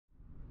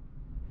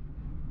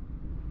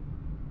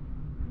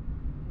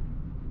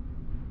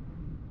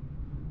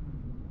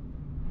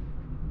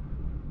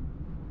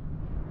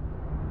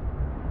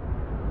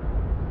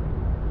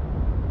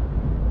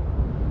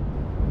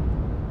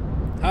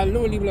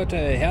Hallo liebe Leute,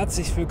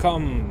 herzlich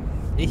willkommen.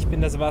 Ich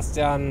bin der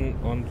Sebastian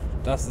und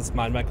das ist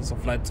mein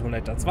Microsoft Flight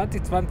Simulator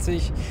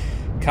 2020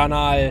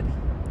 Kanal.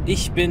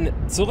 Ich bin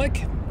zurück.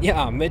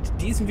 Ja, mit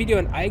diesem Video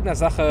in eigener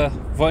Sache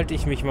wollte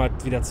ich mich mal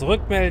wieder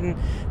zurückmelden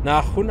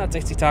nach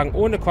 160 Tagen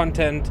ohne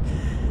Content.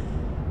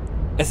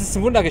 Es ist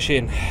ein Wunder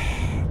geschehen.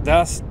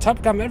 Das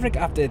Gun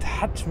Maverick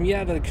Update hat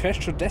mir den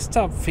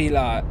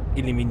Crash-to-Desktop-Fehler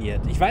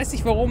eliminiert. Ich weiß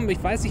nicht warum,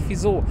 ich weiß nicht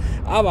wieso,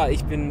 aber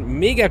ich bin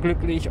mega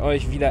glücklich,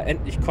 euch wieder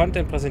endlich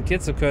Content präsentieren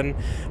zu können.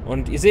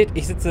 Und ihr seht,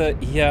 ich sitze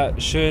hier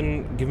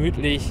schön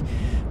gemütlich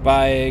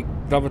bei,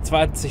 glaube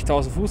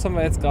 20.000 Fuß haben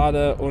wir jetzt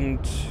gerade und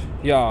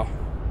ja,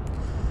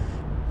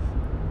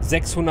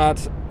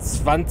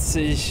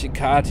 620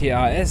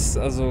 kTAS,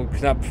 also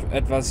knapp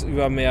etwas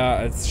über mehr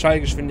als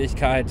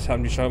Schallgeschwindigkeit,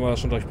 haben die Schallmauer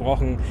schon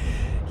durchbrochen.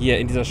 Hier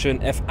in dieser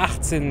schönen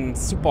F18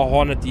 Super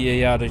Hornet, die ihr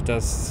ja durch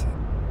das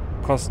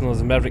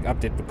kostenlose Maverick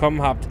Update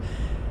bekommen habt.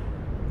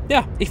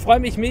 Ja, ich freue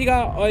mich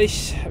mega,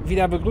 euch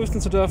wieder begrüßen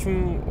zu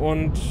dürfen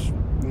und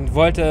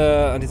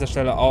wollte an dieser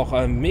Stelle auch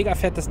ein mega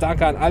fettes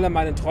Danke an alle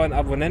meine treuen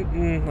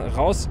Abonnenten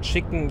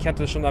rausschicken. Ich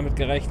hatte schon damit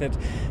gerechnet,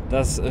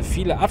 dass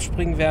viele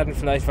abspringen werden,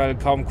 vielleicht weil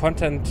kaum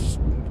Content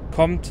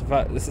kommt,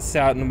 weil es ist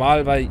ja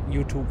normal bei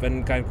YouTube,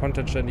 wenn kein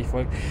Content ständig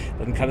folgt,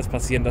 dann kann es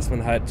passieren, dass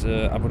man halt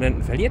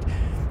Abonnenten verliert.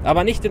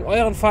 Aber nicht in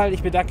euren Fall.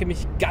 Ich bedanke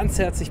mich ganz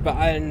herzlich bei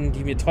allen,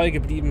 die mir treu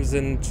geblieben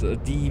sind,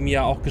 die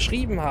mir auch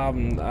geschrieben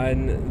haben.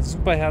 Ein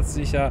super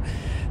herzlicher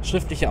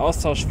schriftlicher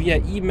Austausch via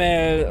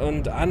E-Mail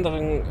und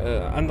anderen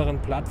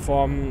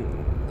Plattformen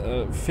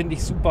finde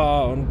ich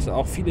super und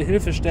auch viele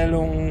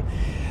Hilfestellungen.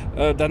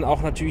 Dann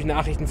auch natürlich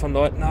Nachrichten von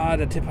Leuten,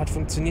 der Tipp hat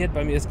funktioniert,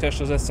 bei mir ist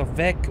Crash-to-Desktop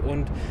weg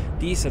und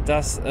dies und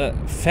das.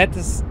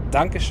 Fettes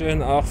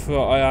Dankeschön auch für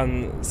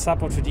euren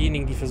Support, für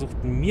diejenigen, die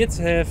versuchten, mir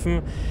zu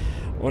helfen.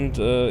 Und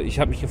ich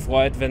habe mich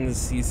gefreut, wenn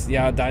es hieß,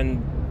 ja, deine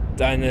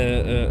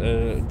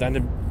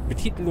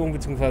Betitelung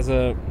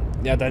bzw.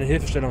 ja, deine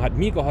Hilfestellung hat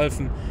mir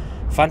geholfen.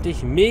 Fand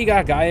ich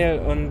mega geil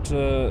und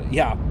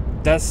ja,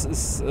 das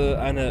ist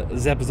eine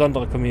sehr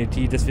besondere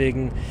Community,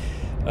 deswegen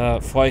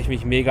freue ich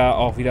mich mega,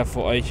 auch wieder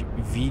für euch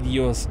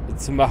Videos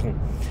zu machen.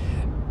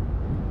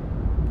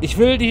 Ich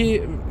will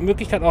die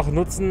Möglichkeit auch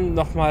nutzen,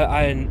 nochmal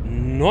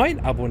allen neuen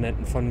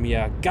Abonnenten von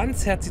mir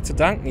ganz herzlich zu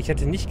danken. Ich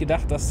hätte nicht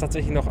gedacht, dass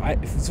tatsächlich noch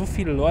so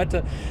viele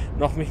Leute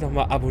mich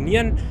nochmal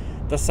abonnieren.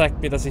 Das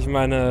zeigt mir, dass ich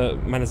meine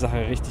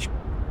Sache richtig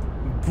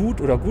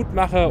gut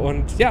mache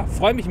und ja,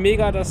 freue mich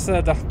mega, dass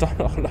da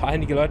doch noch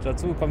einige Leute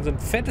dazugekommen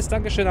sind. Fettes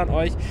Dankeschön an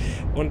euch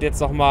und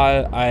jetzt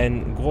nochmal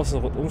einen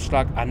großen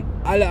Rundumschlag an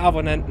alle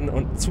Abonnenten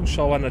und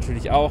Zuschauer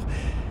natürlich auch.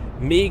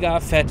 Mega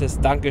fettes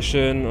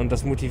Dankeschön und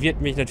das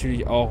motiviert mich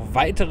natürlich auch,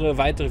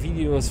 weitere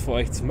Videos für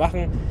euch zu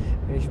machen.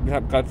 Ich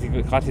habe gerade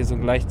hier so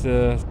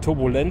leichte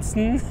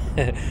Turbulenzen.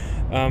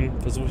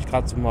 Versuche ich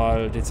gerade so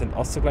mal dezent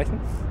auszugleichen.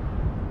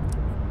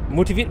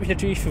 Motiviert mich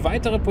natürlich für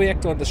weitere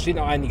Projekte und es stehen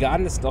auch einige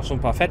an, es sind auch schon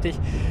ein paar fertig.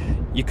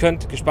 Ihr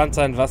könnt gespannt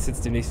sein, was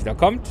jetzt demnächst wieder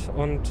kommt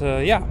und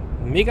ja,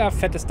 mega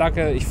fettes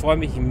Danke. Ich freue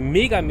mich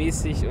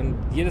megamäßig und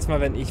jedes Mal,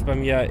 wenn ich bei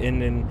mir in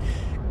den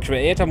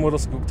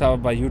Creator-Modus geguckt habe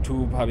bei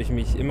YouTube, habe ich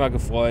mich immer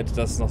gefreut,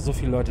 dass noch so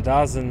viele Leute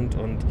da sind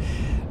und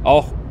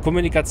auch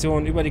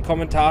Kommunikation über die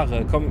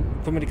Kommentare,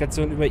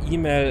 Kommunikation über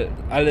E-Mail,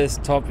 alles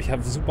top. Ich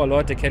habe super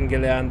Leute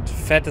kennengelernt.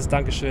 Fettes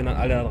Dankeschön an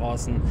alle da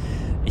draußen.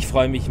 Ich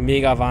freue mich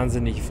mega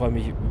wahnsinnig. Ich freue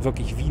mich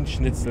wirklich wie ein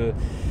Schnitzel.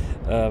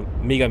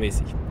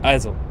 Megamäßig.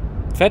 Also,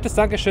 fettes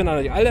Dankeschön an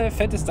euch alle.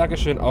 Fettes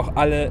Dankeschön auch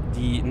alle,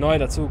 die neu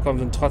dazugekommen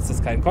sind, trotz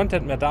dass kein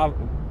Content mehr da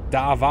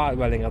war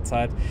über längere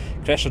Zeit.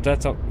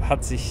 Crash-to-Desktop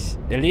hat sich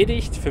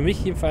erledigt. Für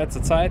mich jedenfalls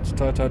zur Zeit.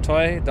 Toi, toi,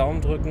 toi. Daumen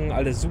drücken.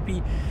 Alles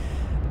supi.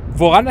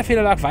 Woran der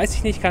Fehler lag, weiß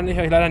ich nicht. Kann ich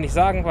euch leider nicht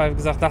sagen, weil, wie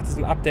gesagt, nach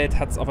diesem Update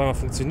hat es auf einmal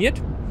funktioniert.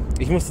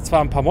 Ich musste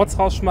zwar ein paar Mods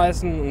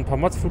rausschmeißen, ein paar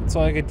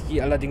Mods-Flugzeuge,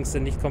 die allerdings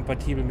dann nicht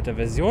kompatibel mit der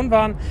Version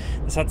waren.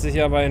 Das hat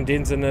sich aber in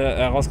dem Sinne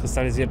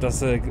herauskristallisiert,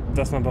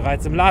 dass man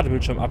bereits im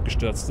Ladebildschirm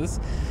abgestürzt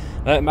ist.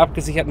 Im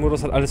abgesicherten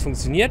Modus hat alles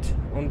funktioniert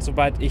und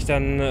sobald ich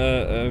dann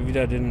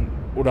wieder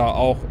oder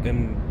auch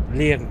im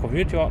leeren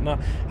Community-Ordner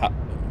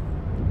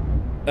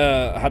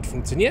hat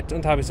funktioniert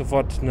und habe ich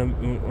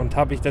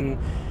dann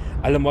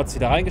alle Mods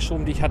wieder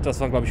reingeschoben, die ich hatte.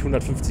 Das waren, glaube ich,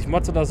 150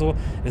 Mods oder so.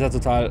 Ist halt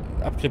total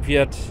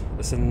abkrepiert.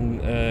 Ist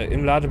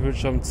im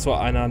Ladebildschirm zu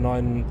einem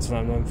neuen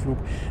Flug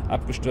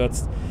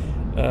abgestürzt.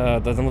 Da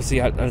musste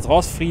ich halt alles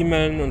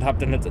rausfriemeln und habe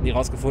dann letztendlich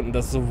rausgefunden,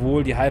 dass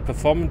sowohl die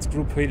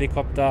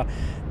High-Performance-Group-Helikopter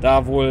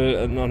da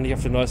wohl noch nicht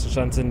auf dem neuesten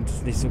Stand sind,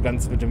 nicht so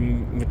ganz mit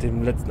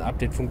dem letzten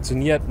Update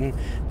funktionierten.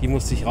 Die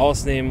musste ich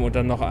rausnehmen und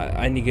dann noch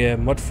einige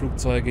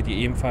Mod-Flugzeuge, die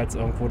ebenfalls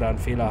irgendwo da einen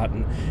Fehler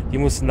hatten. Die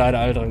mussten leider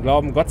alle dran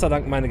glauben. Gott sei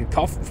Dank, meine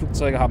gekauften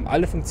Flugzeuge haben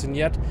alle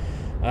funktioniert.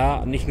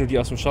 Ja, nicht nur die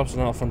aus dem Shop,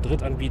 sondern auch von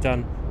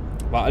Drittanbietern.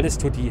 War alles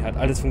tutti, hat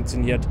alles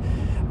funktioniert.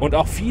 Und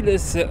auch viele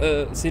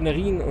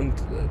Szenerien und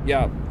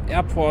ja,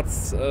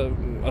 Airports,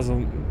 also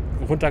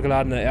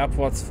runtergeladene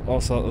Airports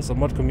aus der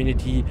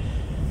Mod-Community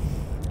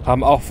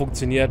haben auch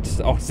funktioniert.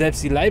 Auch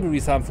selbst die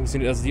Libraries haben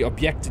funktioniert, also die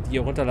Objekte, die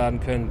ihr runterladen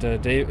könnt.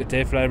 Dave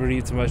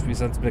Library zum Beispiel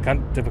ist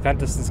der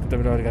bekannteste, es gibt da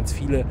mittlerweile ganz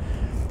viele.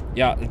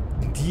 ja,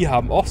 die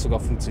haben auch sogar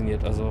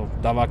funktioniert. Also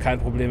da war kein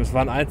Problem. Es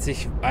waren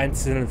einzig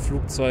einzelne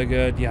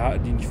Flugzeuge, die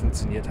nicht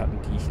funktioniert hatten,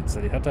 die ich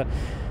installiert hatte.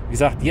 Wie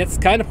gesagt,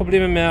 jetzt keine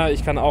Probleme mehr.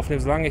 Ich kann aufnehmen,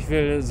 solange ich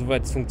will,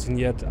 soweit es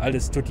funktioniert.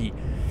 Alles tutti.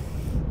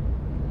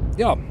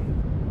 Ja,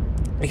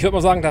 ich würde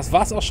mal sagen, das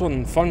war's auch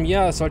schon von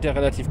mir. Es sollte ja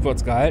relativ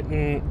kurz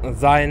gehalten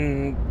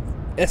sein.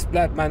 Es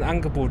bleibt mein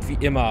Angebot wie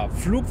immer.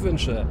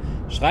 Flugwünsche.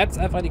 Schreibt es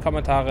einfach in die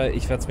Kommentare.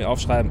 Ich werde es mir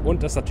aufschreiben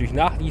und das natürlich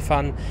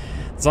nachliefern.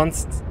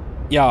 Sonst,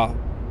 ja,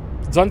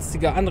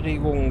 sonstige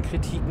Anregungen,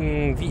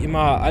 Kritiken, wie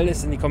immer,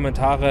 alles in die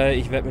Kommentare.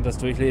 Ich werde mir das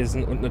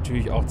durchlesen und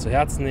natürlich auch zu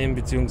Herzen nehmen,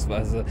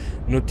 beziehungsweise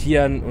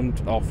notieren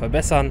und auch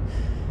verbessern.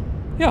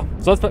 Ja,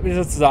 sonst bleibt mir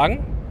nichts zu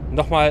sagen.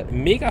 Nochmal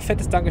mega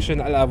fettes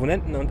Dankeschön an alle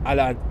Abonnenten und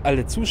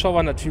alle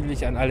Zuschauer,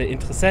 natürlich an alle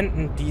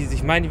Interessenten, die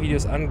sich meine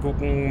Videos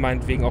angucken,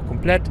 meinetwegen auch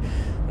komplett.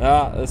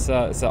 Ja, ist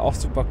ja auch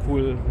super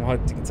cool im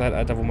heutigen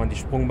Zeitalter, wo man die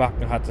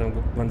Sprungmarken hat, dann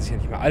guckt man sich ja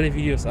nicht mehr alle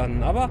Videos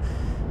an, aber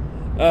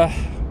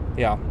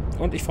ja,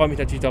 und ich freue mich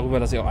natürlich darüber,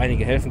 dass ich auch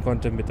einige helfen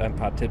konnte mit ein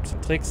paar Tipps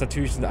und Tricks.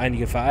 Natürlich sind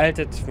einige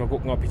veraltet, mal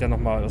gucken, ob ich dann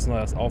nochmal was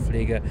Neues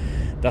auflege,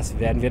 das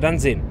werden wir dann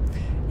sehen.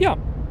 Ja,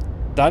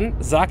 dann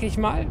sage ich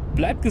mal,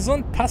 bleibt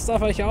gesund, passt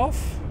auf euch auf.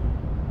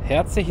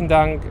 Herzlichen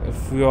Dank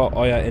für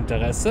euer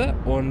Interesse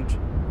und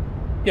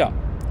ja,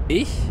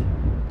 ich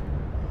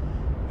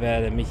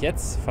werde mich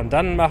jetzt von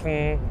dann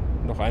machen,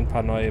 noch ein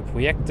paar neue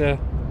Projekte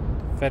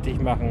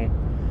fertig machen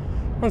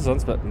und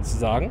sonst bleibt mir zu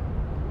sagen,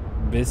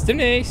 bis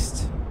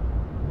demnächst.